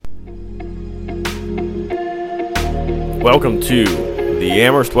Welcome to the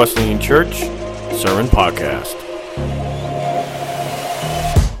Amherst Wesleyan Church Sermon Podcast.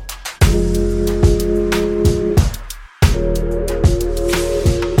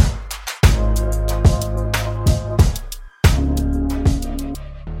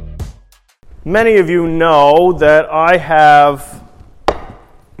 Many of you know that I have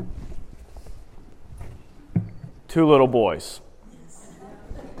two little boys.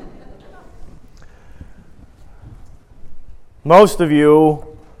 Most of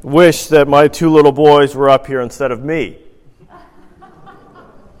you wish that my two little boys were up here instead of me,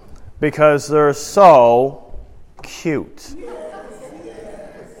 because they're so cute.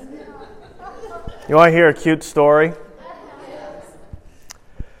 You want to hear a cute story?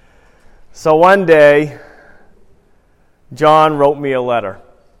 So one day, John wrote me a letter.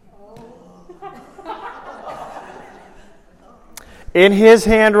 In his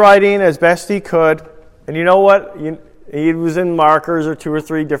handwriting, as best he could, and you know what? He was in markers, or 2 or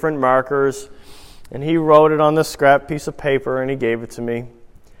 3 different markers, and he wrote it on the scrap piece of paper, and he gave it to me.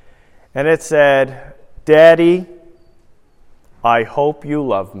 And it said, "Daddy, I hope you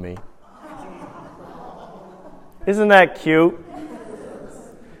love me." Isn't that cute?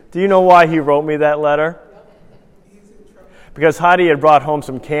 Do you know why he wrote me that letter? Because Heidi had brought home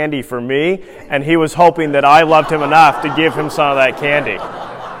some candy for me, and he was hoping that I loved him enough to give him some of that candy.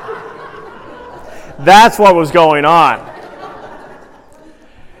 That's what was going on.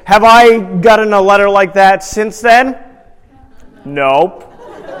 Have I gotten a letter like that since then? Nope.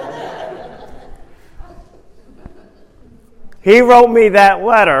 He wrote me that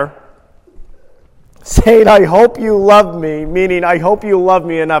letter saying, "I hope you love me," meaning I hope you love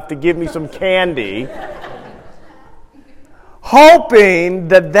me enough to give me some candy, hoping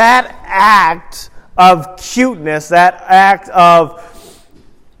that that act of cuteness, that act of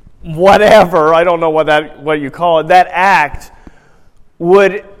whatever, I don't know what you call it, that act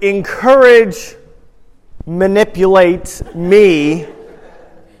would encourage, manipulate me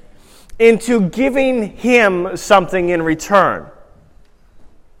into giving him something in return.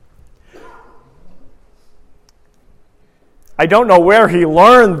 I don't know where he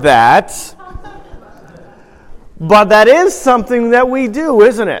learned that, but that is something that we do,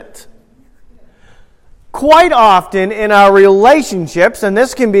 isn't it? Quite often in our relationships, and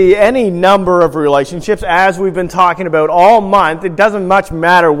this can be any number of relationships, as we've been talking about all month, it doesn't much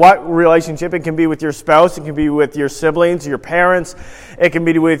matter what relationship. It can be with your spouse, it can be with your siblings, your parents, it can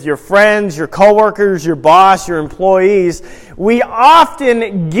be with your friends, your coworkers, your boss, your employees. We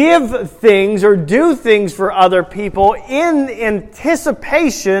often give things or do things for other people in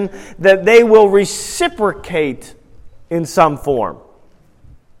anticipation that they will reciprocate in some form.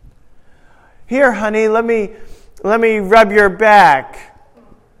 "Here, honey, let me rub your back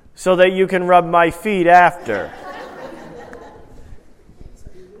so that you can rub my feet after."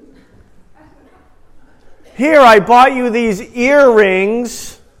 "Here, I bought you these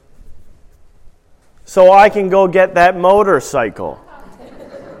earrings so I can go get that motorcycle."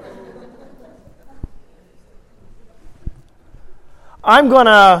 I'm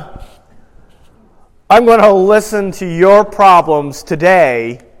gonna listen to your problems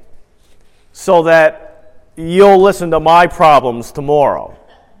today so that you'll listen to my problems tomorrow.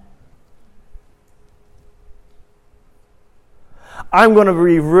 I'm going to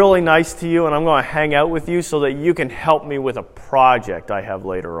be really nice to you, and I'm going to hang out with you so that you can help me with a project I have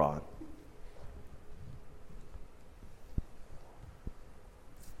later on.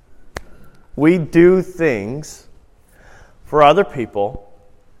 We do things for other people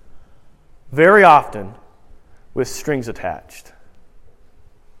very often with strings attached.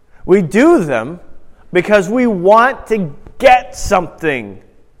 We do them because we want to get something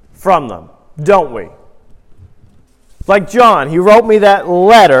from them, don't we? Like John, he wrote me that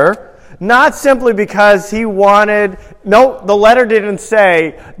letter, not simply because he wanted... No, the letter didn't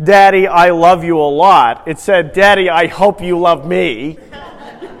say, "Daddy, I love you a lot." It said, "Daddy, I hope you love me."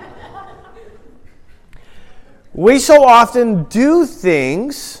 We so often do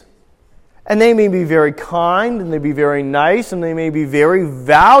things, and they may be very kind, and they may be very nice, and they may be very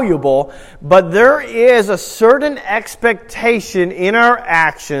valuable, but there is a certain expectation in our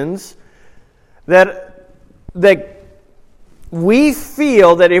actions that we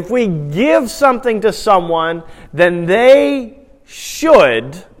feel that if we give something to someone, then they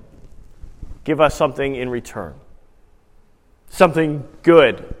should give us something in return. Something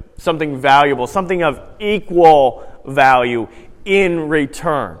good, something valuable, something of equal value in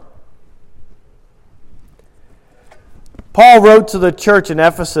return. Paul wrote to the church in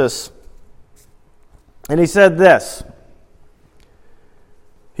Ephesus, and he said this.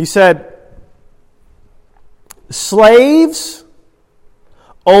 He said, Slaves,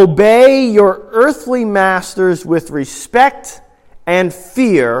 obey your earthly masters with respect and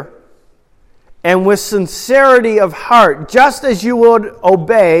fear and with sincerity of heart, just as you would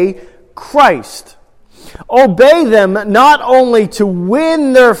obey Christ. Obey them not only to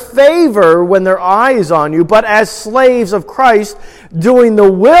win their favor when their eye is on you, but as slaves of Christ, doing the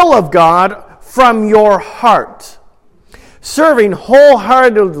will of God from your heart, serving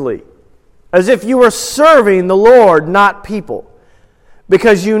wholeheartedly, as if you were serving the Lord, not people,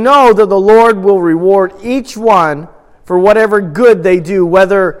 because you know that the Lord will reward each one for whatever good they do,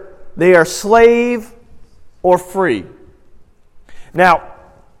 whether they are slave or free. Now,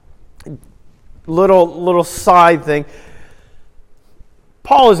 little side thing.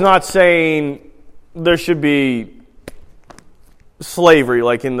 Paul is not saying there should be slavery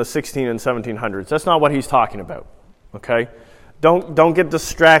like in the 16 and 1700s. That's not what he's talking about. Okay? Don't get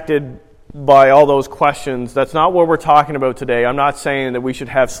distracted by all those questions. That's not what we're talking about today. I'm not saying that we should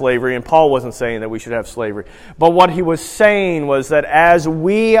have slavery, and Paul wasn't saying that we should have slavery. But what he was saying was that as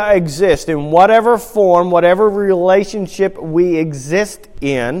we exist in whatever form, whatever relationship we exist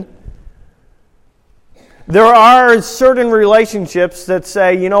in, there are certain relationships that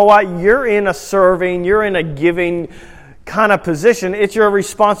say, you know what, you're in a serving, you're in a giving kind of position. It's your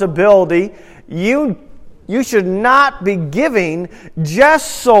responsibility. You should not be giving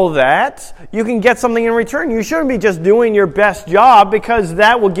just so that you can get something in return. You shouldn't be just doing your best job because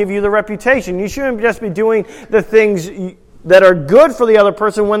that will give you the reputation. You shouldn't just be doing the things that are good for the other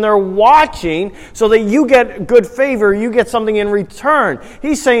person when they're watching so that you get good favor, you get something in return.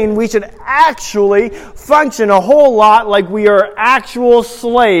 He's saying we should actually function a whole lot like we are actual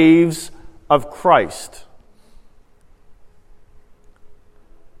slaves of Christ.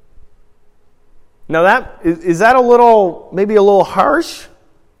 Now is that maybe a little harsh?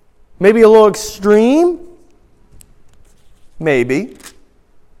 Maybe a little extreme? Maybe.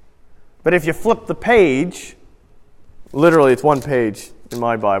 But if you flip the page, literally it's one page in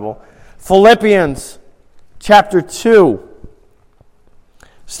my Bible, Philippians chapter 2,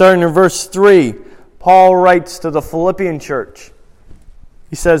 starting in verse 3, Paul writes to the Philippian church.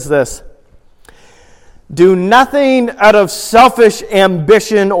 He says this, "Do nothing out of selfish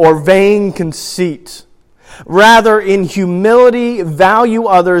ambition or vain conceit. Rather, in humility, value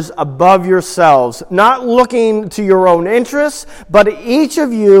others above yourselves, not looking to your own interests, but each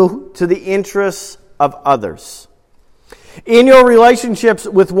of you to the interests of others. In your relationships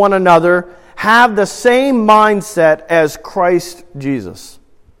with one another, have the same mindset as Christ Jesus,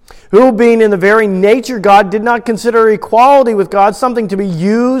 who, being in the very nature God, did not consider equality with God something to be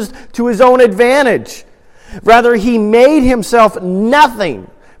used to his own advantage. Rather, he made himself nothing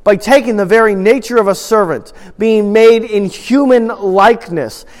by taking the very nature of a servant, being made in human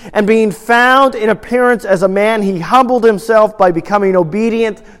likeness, and being found in appearance as a man, he humbled himself by becoming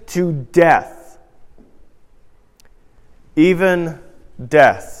obedient to death, even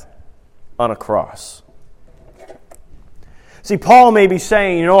death on a cross." See, Paul may be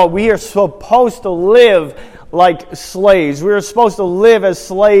saying, you know what, we are supposed to live like slaves. We are supposed to live as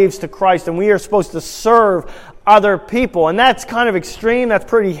slaves to Christ, and we are supposed to serve other people. And that's kind of extreme, that's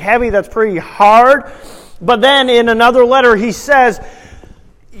pretty heavy, that's pretty hard. But then in another letter he says,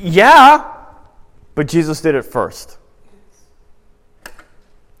 yeah, but Jesus did it first.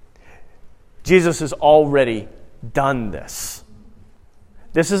 Jesus has already done this.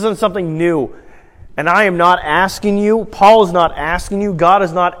 This isn't something new. And I am not asking you, Paul is not asking you, God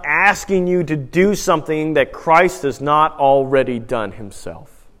is not asking you to do something that Christ has not already done himself.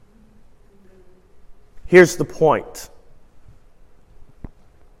 Here's the point.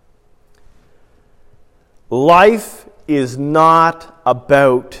 Life is not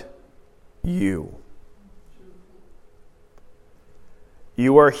about you.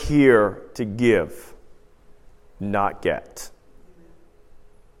 You are here to give, not get.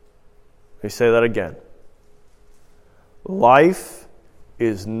 Let me say that again. Life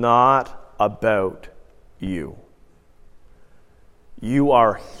is not about you. You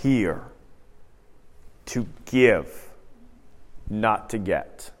are here to give, not to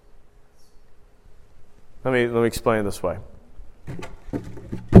get. Let me explain it this way.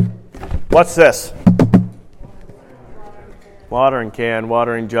 What's this? Watering can,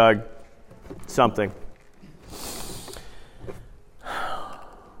 watering jug, something.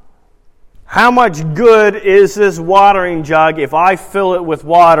 How much good is this watering jug if I fill it with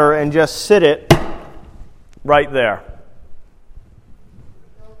water and just sit it right there?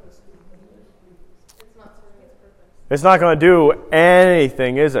 It's not going to do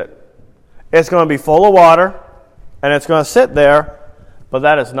anything, is it? It's going to be full of water, and it's going to sit there, but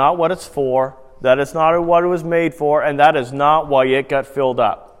that is not what it's for. That is not what it was made for, and that is not why it got filled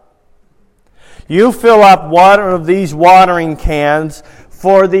up. You fill up one of these watering cans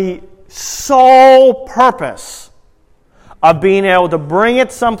for the sole purpose of being able to bring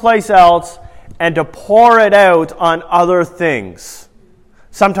it someplace else and to pour it out on other things.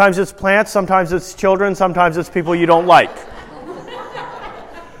 Sometimes it's plants, sometimes it's children, sometimes it's people you don't like.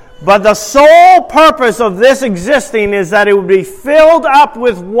 But the sole purpose of this existing is that it would be filled up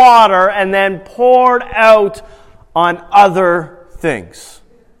with water and then poured out on other things.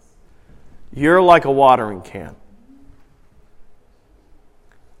 You're like a watering can.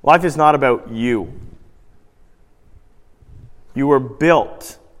 Life is not about you. You were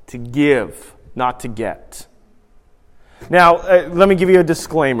built to give, not to get. Now, let me give you a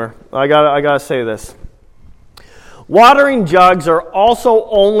disclaimer. I gotta say this. Watering jugs are also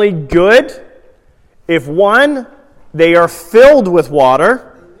only good if, one, they are filled with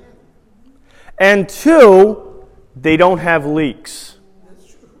water, and two, they don't have leaks.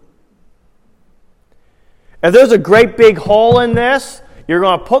 If there's a great big hole in this, you're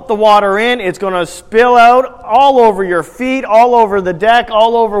going to put the water in, it's going to spill out all over your feet, all over the deck,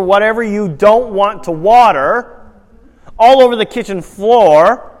 all over whatever you don't want to water, all over the kitchen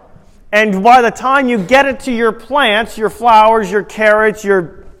floor. And by the time you get it to your plants, your flowers, your carrots,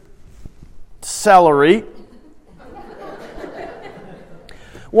 your celery,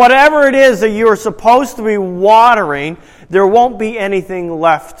 whatever it is that you're supposed to be watering, there won't be anything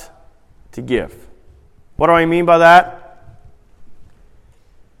left to give. What do I mean by that?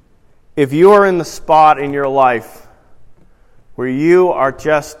 If you are in the spot in your life where you are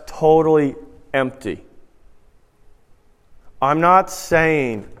just totally empty, I'm not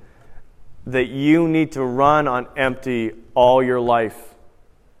saying that you need to run on empty all your life.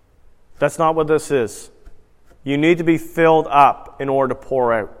 That's not what this is. You need to be filled up in order to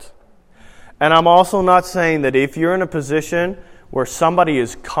pour out. And I'm also not saying that if you're in a position where somebody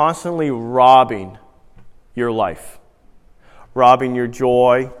is constantly robbing your life, robbing your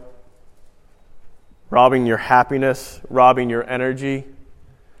joy, robbing your happiness, robbing your energy,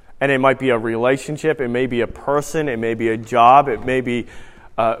 and it might be a relationship, it may be a person, it may be a job, it may be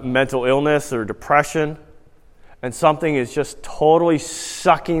mental illness or depression, and something is just totally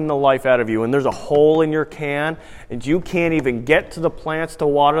sucking the life out of you, and there's a hole in your can, and you can't even get to the plants to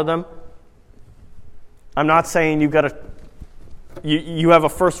water them. I'm not saying you have a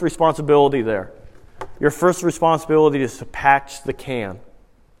first responsibility there. Your first responsibility is to patch the can,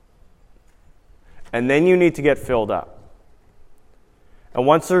 and then you need to get filled up. And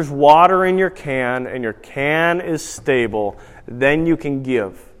once there's water in your can and your can is stable, then you can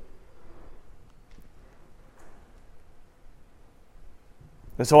give.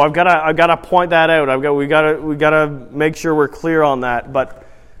 And so I've got to point that out. We got to make sure we're clear on that. But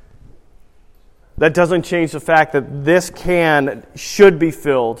that doesn't change the fact that this can should be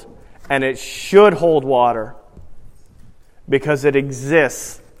filled and it should hold water because it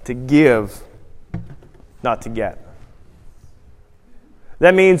exists to give, not to get.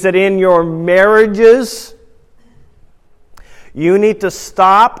 That means that in your marriages, you need to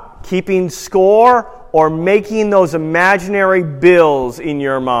stop keeping score or making those imaginary bills in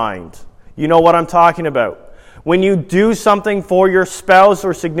your mind. You know what I'm talking about. When you do something for your spouse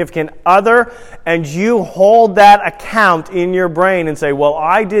or significant other, and you hold that account in your brain and say, well,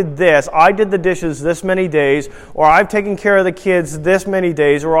 I did this, I did the dishes this many days, or I've taken care of the kids this many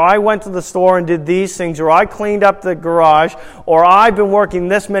days, or I went to the store and did these things, or I cleaned up the garage, or I've been working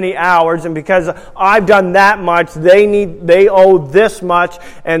this many hours, and because I've done that much, they owe this much,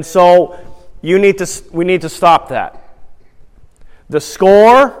 and so we need to stop that. The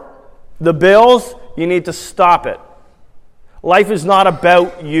score, the bills, you need to stop it. Life is not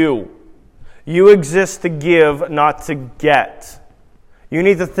about you. You exist to give, not to get. You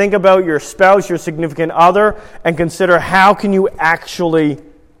need to think about your spouse, your significant other, and consider how can you actually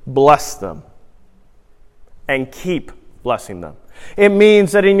bless them and keep blessing them. It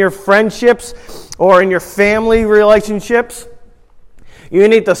means that in your friendships or in your family relationships, you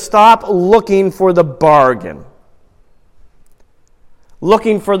need to stop looking for the bargain.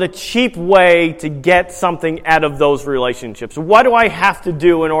 Looking for the cheap way to get something out of those relationships. What do I have to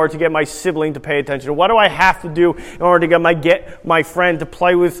do in order to get my sibling to pay attention? What do I have to do in order to get my friend to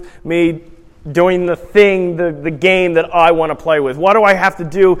play with me doing the game that I want to play with? What do I have to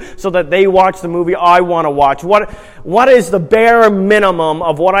do so that they watch the movie I want to watch? What is the bare minimum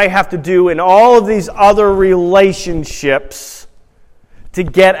of what I have to do in all of these other relationships to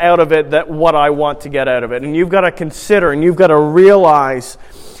get out of it what I want to get out of it? And you've got to consider and you've got to realize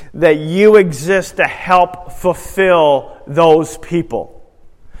that you exist to help fulfill those people.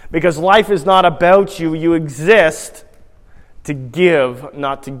 Because life is not about you. You exist to give,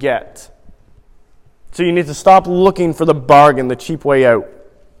 not to get. So you need to stop looking for the bargain, the cheap way out.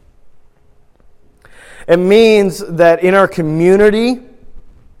 It means that in our community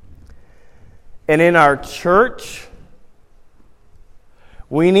and in our church,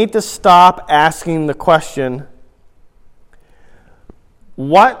 we need to stop asking the question,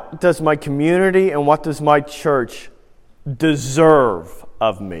 what does my community and what does my church deserve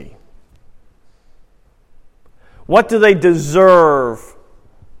of me? What do they deserve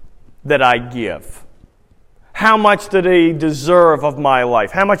that I give? How much do they deserve of my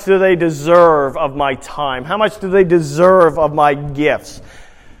life? How much do they deserve of my time? How much do they deserve of my gifts?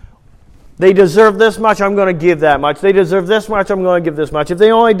 They deserve this much, I'm going to give that much. They deserve this much, I'm going to give this much. If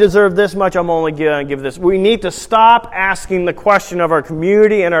they only deserve this much, I'm only going to give this. We need to stop asking the question of our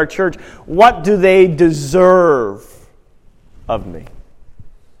community and our church, what do they deserve of me?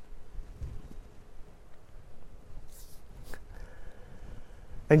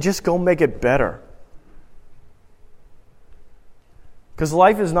 And just go make it better. Because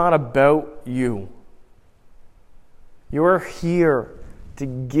life is not about you. You are here to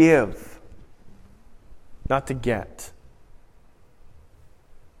give, not to get.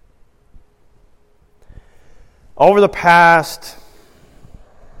 Over the past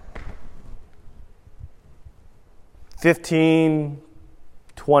 15,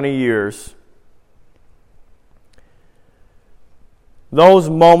 20 years, those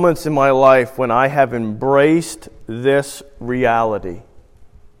moments in my life when I have embraced this reality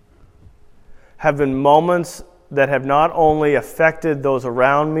have been moments that have not only affected those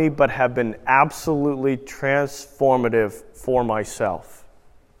around me, but have been absolutely transformative for myself.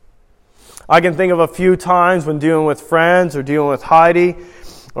 I can think of a few times when dealing with friends or dealing with Heidi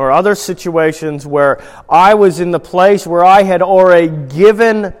or other situations where I was in the place where I had already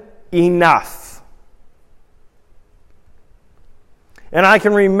given enough. And I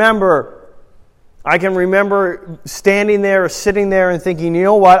can remember standing there or sitting there and thinking, you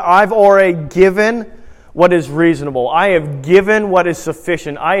know what, I've already given what is reasonable. I have given what is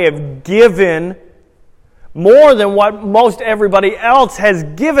sufficient. I have given more than what most everybody else has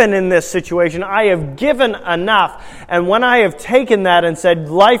given in this situation. I have given enough. And when I have taken that and said,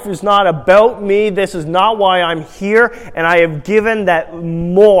 life is not about me, this is not why I'm here, and I have given that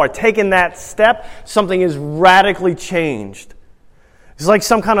more, taken that step, something is radically changed. It's like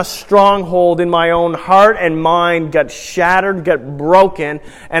some kind of stronghold in my own heart and mind got shattered, got broken,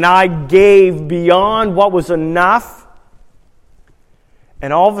 and I gave beyond what was enough.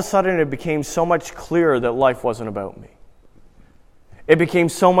 And all of a sudden it became so much clearer that life wasn't about me. It became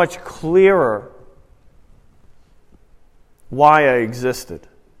so much clearer why I existed.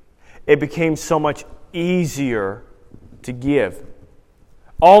 It became so much easier to give.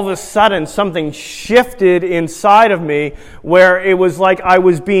 All of a sudden, something shifted inside of me where it was like I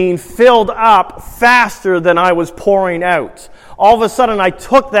was being filled up faster than I was pouring out. All of a sudden, I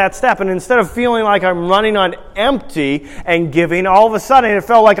took that step, and instead of feeling like I'm running on empty and giving, all of a sudden it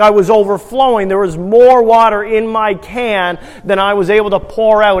felt like I was overflowing. There was more water in my can than I was able to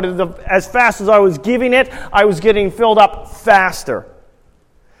pour out. As fast as I was giving it, I was getting filled up faster.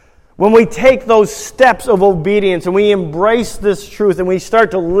 When we take those steps of obedience and we embrace this truth and we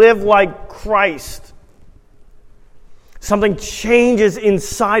start to live like Christ, something changes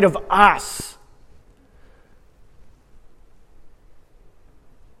inside of us.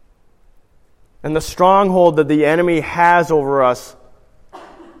 And the stronghold that the enemy has over us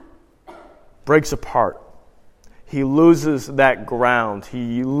breaks apart. He loses that ground.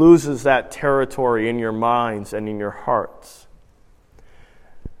 He loses that territory in your minds and in your hearts.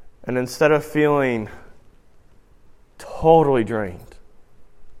 And instead of feeling totally drained,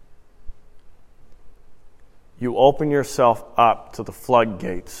 you open yourself up to the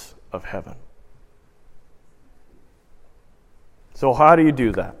floodgates of heaven. So how do you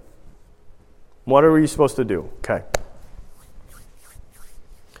do that? What are you supposed to do? Okay.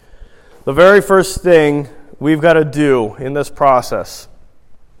 The very first thing we've got to do in this process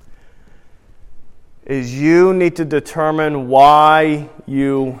is you need to determine why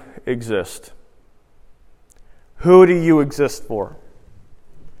you exist. Who do you exist for?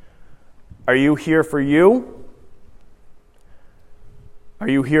 Are you here for you? Are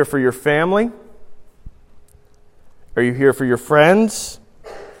you here for your family? Are you here for your friends?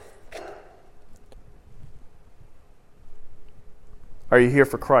 Are you here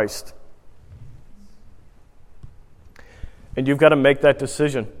for Christ? And you've got to make that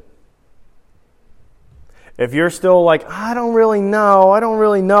decision. If you're still like, I don't really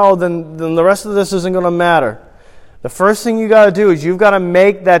know, then the rest of this isn't going to matter. The first thing you got to do is you've got to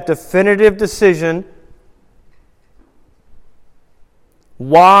make that definitive decision.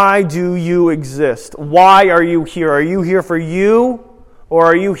 Why do you exist? Why are you here? Are you here for you, or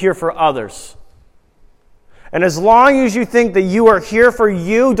are you here for others? And as long as you think that you are here for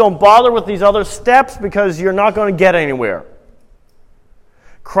you, don't bother with these other steps, because you're not going to get anywhere.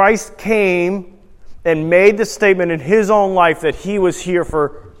 Christ came and made the statement in His own life that He was here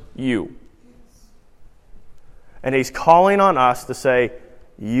for you. And He's calling on us to say,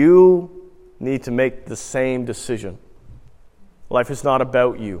 you need to make the same decision. Life is not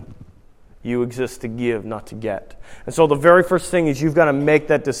about you. You exist to give, not to get. And so the very first thing is you've got to make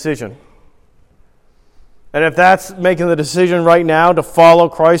that decision. And if that's making the decision right now to follow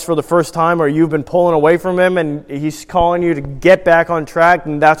Christ for the first time, or you've been pulling away from Him and He's calling you to get back on track,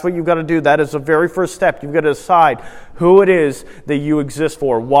 then that's what you've got to do. That is the very first step. You've got to decide who it is that you exist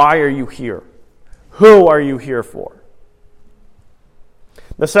for. Why are you here? Who are you here for?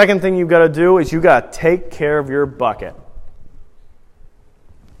 The second thing you've got to do is you've got to take care of your bucket.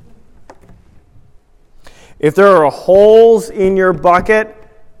 If there are holes in your bucket,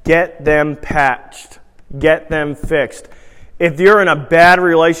 get them patched. Get them fixed. If you're in a bad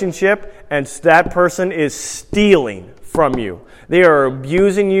relationship and that person is stealing from you, they are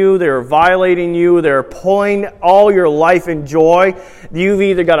abusing you, they are violating you, they're pulling all your life and joy, you've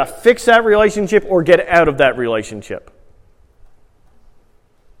either got to fix that relationship or get out of that relationship.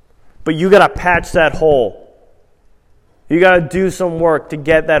 But you got to patch that hole. You got to do some work to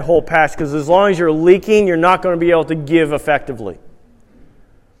get that hole patched, because as long as you're leaking, you're not going to be able to give effectively.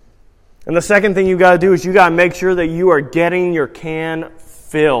 And the second thing you got to do is you got to make sure that you are getting your can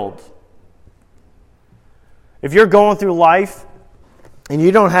filled. If you're going through life and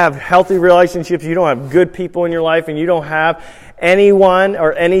you don't have healthy relationships, you don't have good people in your life, and you don't have anyone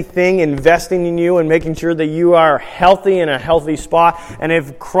or anything investing in you and making sure that you are healthy in a healthy spot, and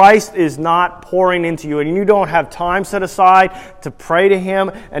if Christ is not pouring into you and you don't have time set aside to pray to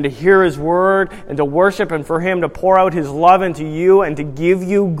Him and to hear His Word and to worship, and for Him to pour out His love into you and to give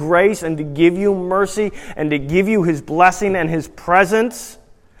you grace and to give you mercy and to give you His blessing and His presence.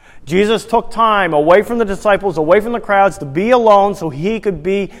 Jesus took time away from the disciples, away from the crowds, to be alone so He could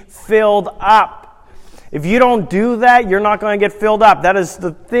be filled up. If you don't do that, you're not going to get filled up. That is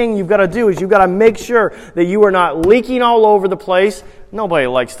the thing you've got to do, is you've got to make sure that you are not leaking all over the place. Nobody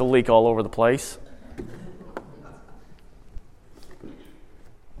likes to leak all over the place.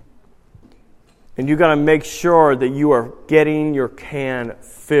 And you've got to make sure that you are getting your can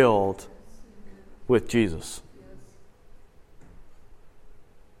filled with Jesus.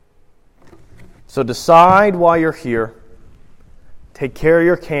 So decide why you're here. Take care of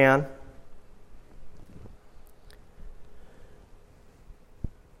your can.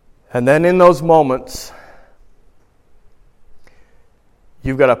 And then in those moments,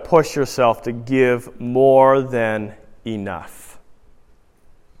 you've got to push yourself to give more than enough.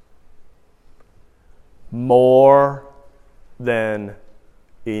 More than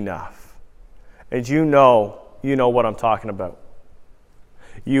enough. And you know what I'm talking about.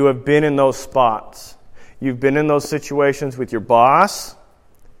 You have been in those spots. You've been in those situations with your boss.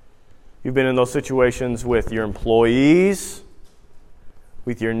 You've been in those situations with your employees,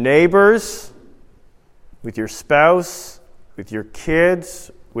 with your neighbors, with your spouse, with your kids,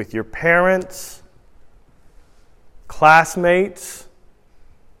 with your parents, classmates.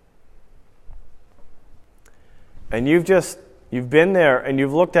 And you've been there and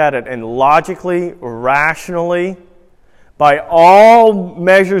you've looked at it, and logically, rationally, by all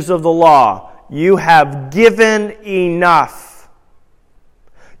measures of the law, you have given enough.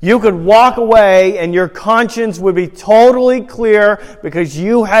 You could walk away and your conscience would be totally clear because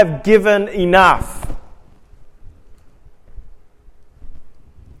you have given enough.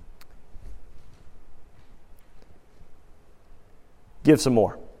 Give some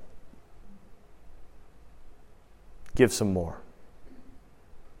more. Give some more.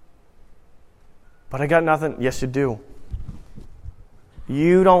 But I got nothing. Yes, you do.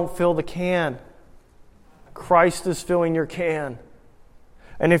 You don't fill the can. Christ is filling your can.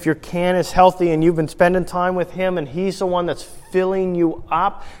 And if your can is healthy and you've been spending time with Him and He's the one that's filling you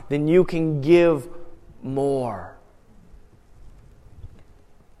up, then you can give more.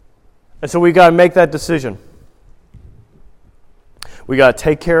 And so we got to make that decision. We got to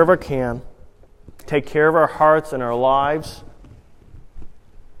take care of our can, take care of our hearts and our lives,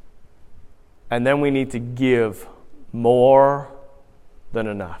 and then we need to give more than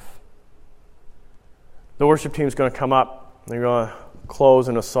enough. The worship team is going to come up. They're going to close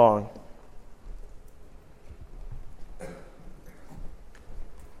in a song.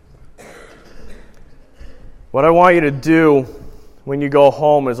 What I want you to do when you go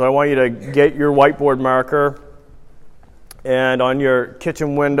home is I want you to get your whiteboard marker, and on your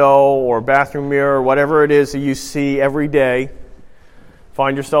kitchen window or bathroom mirror, whatever it is that you see every day,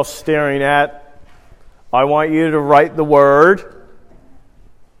 find yourself staring at, I want you to write the word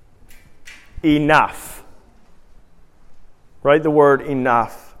enough. Write the word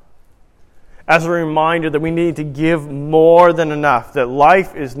enough. As a reminder that we need to give more than enough, that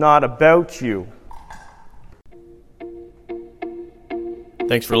life is not about you.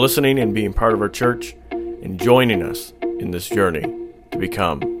 Thanks for listening and being part of our church and joining us in this journey to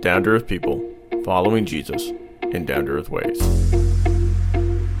become down-to-earth people, following Jesus in down-to-earth ways.